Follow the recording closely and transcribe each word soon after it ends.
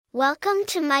Welcome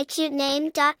to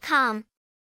mycutename.com.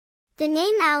 The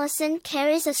name Alyson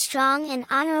carries a strong and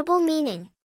honorable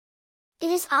meaning. It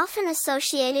is often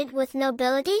associated with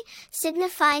nobility,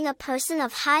 signifying a person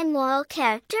of high moral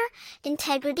character,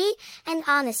 integrity, and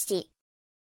honesty.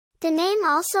 The name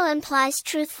also implies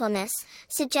truthfulness,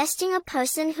 suggesting a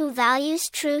person who values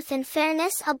truth and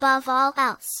fairness above all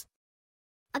else.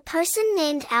 A person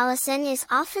named Alyson is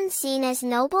often seen as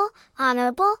noble,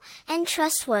 honorable, and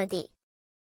trustworthy.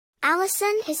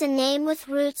 Alyson is a name with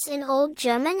roots in Old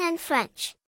German and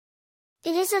French.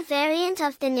 It is a variant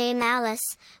of the name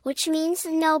Alice, which means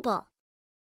noble.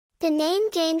 The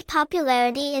name gained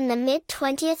popularity in the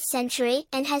mid-20th century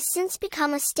and has since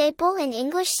become a staple in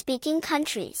English-speaking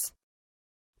countries.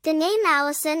 The name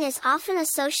Alyson is often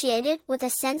associated with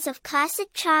a sense of classic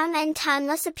charm and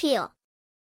timeless appeal.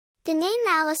 The name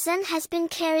Alyson has been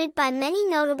carried by many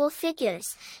notable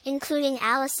figures, including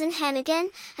Alyson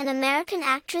Hannigan, an American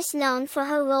actress known for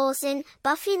her roles in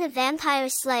Buffy the Vampire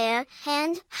Slayer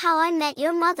and How I Met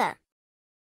Your Mother.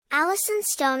 Alyson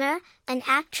Stoner, an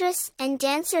actress and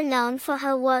dancer known for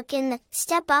her work in the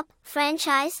Step Up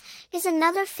franchise, is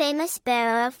another famous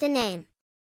bearer of the name.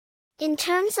 In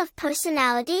terms of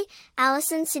personality,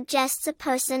 Alyson suggests a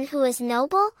person who is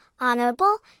noble,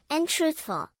 honorable, and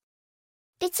truthful.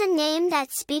 It's a name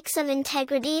that speaks of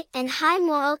integrity and high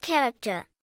moral character.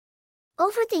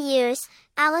 Over the years,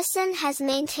 Alyson has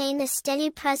maintained a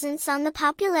steady presence on the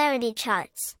popularity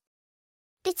charts.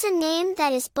 It's a name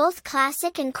that is both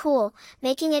classic and cool,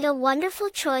 making it a wonderful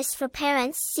choice for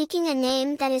parents seeking a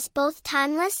name that is both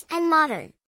timeless and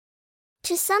modern.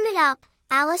 To sum it up,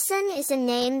 Alyson is a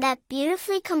name that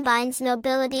beautifully combines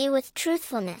nobility with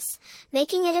truthfulness,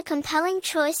 making it a compelling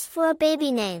choice for a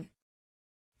baby name.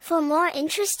 For more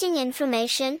interesting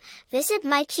information, visit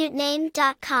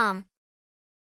mycutename.com.